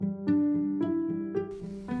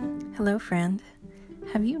Hello, friend.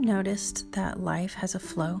 Have you noticed that life has a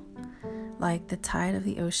flow? Like the tide of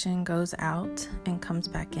the ocean goes out and comes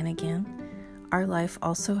back in again. Our life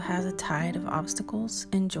also has a tide of obstacles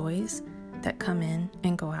and joys that come in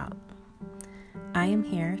and go out. I am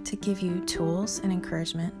here to give you tools and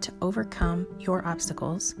encouragement to overcome your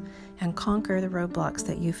obstacles and conquer the roadblocks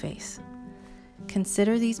that you face.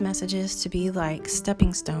 Consider these messages to be like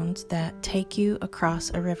stepping stones that take you across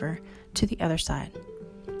a river to the other side.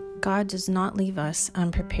 God does not leave us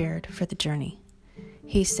unprepared for the journey.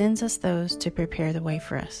 He sends us those to prepare the way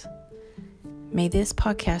for us. May this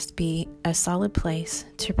podcast be a solid place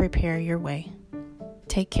to prepare your way.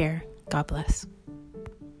 Take care. God bless.